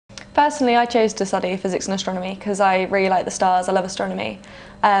Personally, I chose to study physics and astronomy because I really like the stars. I love astronomy.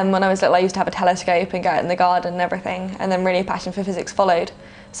 When I was little, I used to have a telescope and go out in the garden and everything, and then really a passion for physics followed.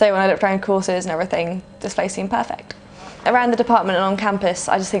 So when I looked around courses and everything, this place seemed perfect. Around the department and on campus,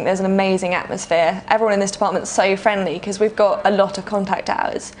 I just think there's an amazing atmosphere. Everyone in this department is so friendly because we've got a lot of contact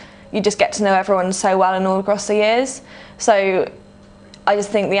hours. You just get to know everyone so well and all across the years. So I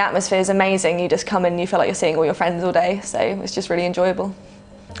just think the atmosphere is amazing. You just come in and you feel like you're seeing all your friends all day, so it's just really enjoyable.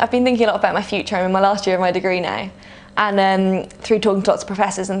 I've been thinking a lot about my future. I'm in my last year of my degree now, and through talking to lots of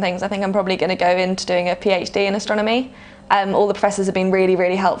professors and things, I think I'm probably going to go into doing a PhD in astronomy. All the professors have been really,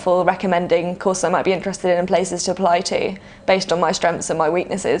 really helpful, recommending courses I might be interested in and places to apply to based on my strengths and my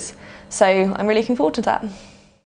weaknesses. So I'm really looking forward to that.